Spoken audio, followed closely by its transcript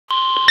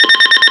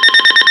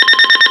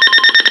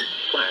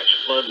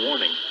flood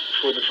warning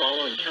for the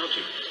following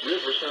county: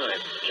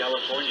 Riverside,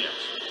 California.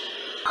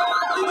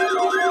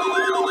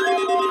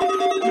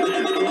 This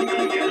is the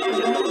weekly test of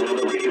the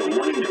NOAA radio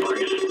warning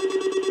device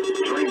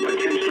during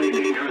potentially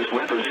dangerous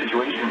weather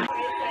situations.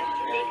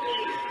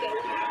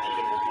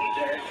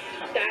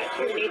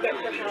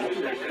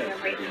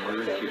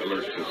 Emergency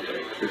alert system.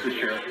 This is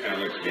Sheriff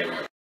Alex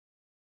Gallagher.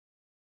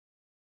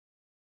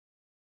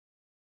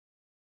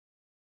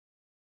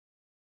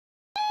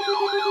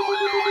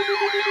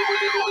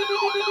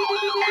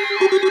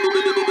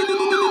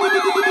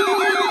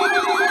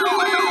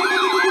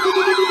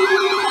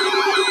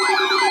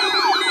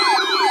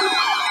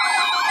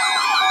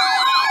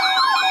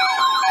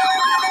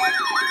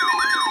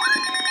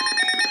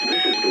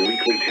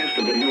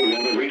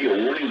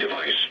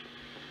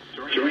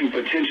 During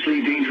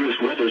potentially dangerous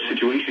weather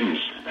situations,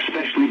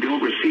 specially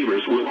built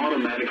receivers will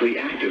automatically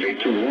activate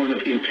to warn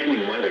of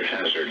impending weather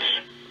hazards.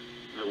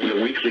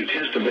 The weekly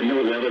test of the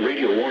NOAA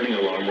radio warning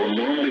alarm will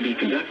normally be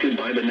conducted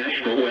by the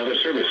National Weather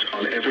Service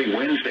on every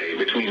Wednesday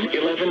between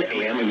 11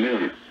 a.m. and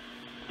noon.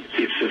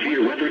 If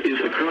severe weather is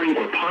occurring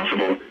or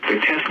possible, the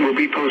test will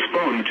be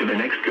postponed to the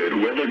next good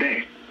weather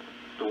day.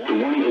 The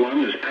warning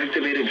alarm is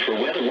activated for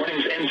weather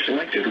warnings and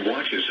selected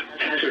watches,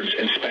 hazards,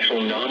 and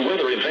special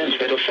non-weather events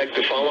that affect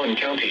the following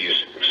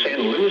counties: San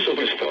Luis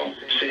Obispo,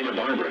 Santa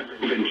Barbara,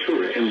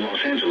 Ventura, and Los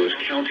Angeles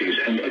counties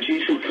and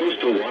adjacent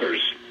coastal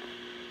waters.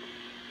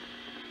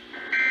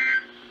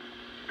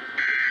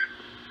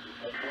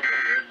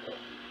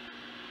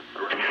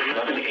 Around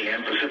 11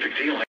 a.m. Pacific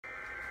Daylight.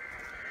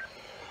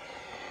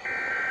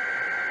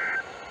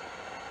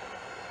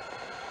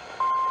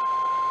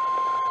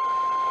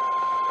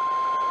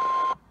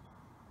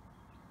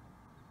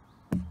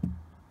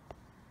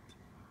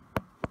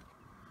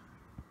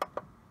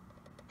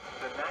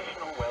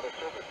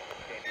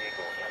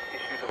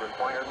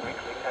 Required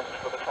weekly tests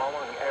for the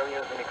following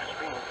areas in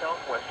extreme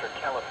southwestern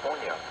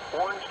California: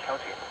 Orange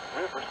County,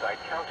 Riverside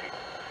County,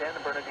 San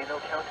Bernardino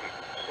County,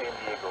 San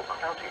Diego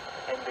County,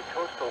 and the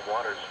coastal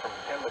waters from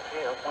San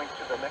Mateo Point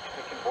to the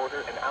Mexican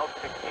border and out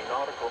 60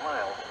 nautical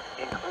miles,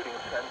 including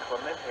San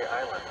Clemente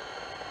Island.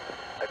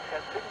 A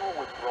test signal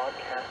was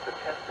broadcast to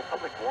test the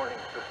public warning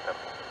system.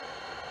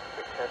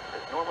 The test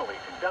is normally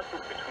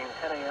conducted between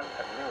 10 a.m.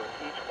 and noon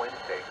each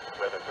Wednesday,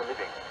 weather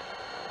permitting.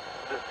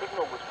 The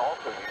signal was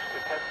also used to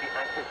test the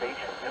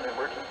activation and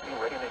emergency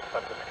readiness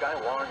of the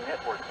Skywar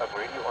network of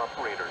radio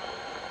operators.